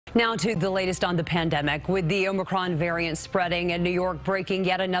Now to the latest on the pandemic. With the Omicron variant spreading and New York breaking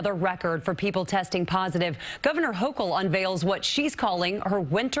yet another record for people testing positive, Governor Hochul unveils what she's calling her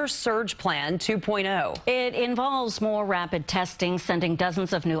winter surge plan 2.0. It involves more rapid testing, sending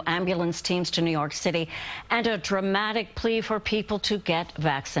dozens of new ambulance teams to New York City, and a dramatic plea for people to get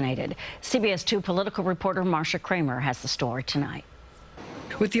vaccinated. CBS 2 political reporter Marcia Kramer has the story tonight.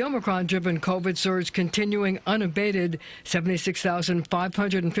 With the Omicron-driven COVID surge continuing unabated,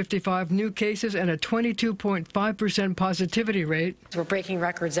 76,555 new cases and a 22.5% positivity rate. We're breaking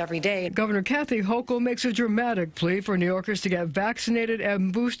records every day. Governor Kathy Hochul makes a dramatic plea for New Yorkers to get vaccinated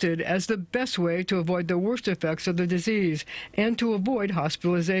and boosted as the best way to avoid the worst effects of the disease and to avoid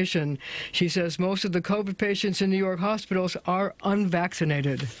hospitalization. She says most of the COVID patients in New York hospitals are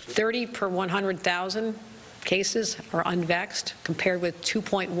unvaccinated. 30 per 100,000 cases are unvaxxed, compared with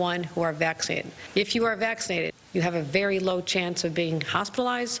 2.1 who are vaccinated. If you are vaccinated, you have a very low chance of being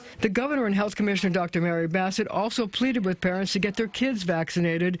hospitalized. The governor and health commissioner, Dr. Mary Bassett, also pleaded with parents to get their kids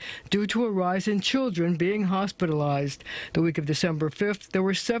vaccinated due to a rise in children being hospitalized. The week of December 5th, there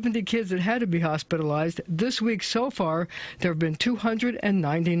were 70 kids that had to be hospitalized. This week so far, there have been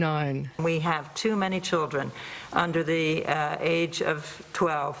 299. We have too many children under the age of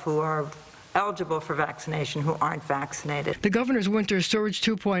 12 who are eligible for vaccination who aren't vaccinated. The governor's Winter Surge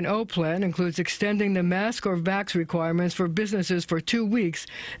 2.0 plan includes extending the mask or vax requirements for businesses for 2 weeks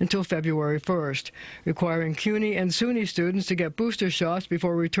until February 1st, requiring CUNY and SUNY students to get booster shots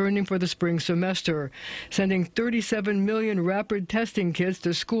before returning for the spring semester, sending 37 million rapid testing kits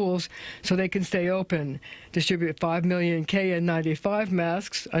to schools so they can stay open, distribute 5 million KN95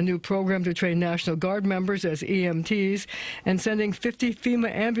 masks, a new program to train National Guard members as EMTs, and sending 50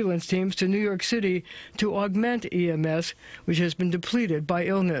 FEMA ambulance teams to New York City to augment EMS, which has been depleted by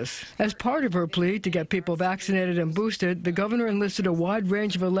illness. As part of her plea to get people vaccinated and boosted, the governor enlisted a wide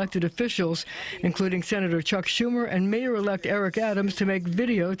range of elected officials, including Senator Chuck Schumer and Mayor-elect Eric Adams, to make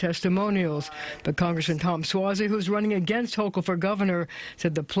video testimonials. But Congressman Tom Suozzi, who's running against Hochul for governor,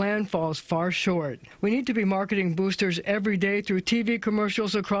 said the plan falls far short. We need to be marketing boosters every day through TV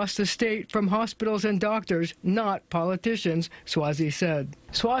commercials across the state from hospitals and doctors, not politicians, Suozzi said.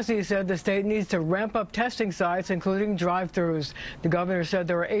 Suozzi said the state needs to ramp up testing sites, including drive-thrus. The governor said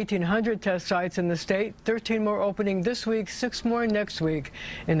there are 1,800 test sites in the state, 13 more opening this week, 6 more next week.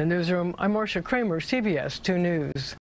 In the newsroom, I'm Marcia Kramer, CBS 2 News.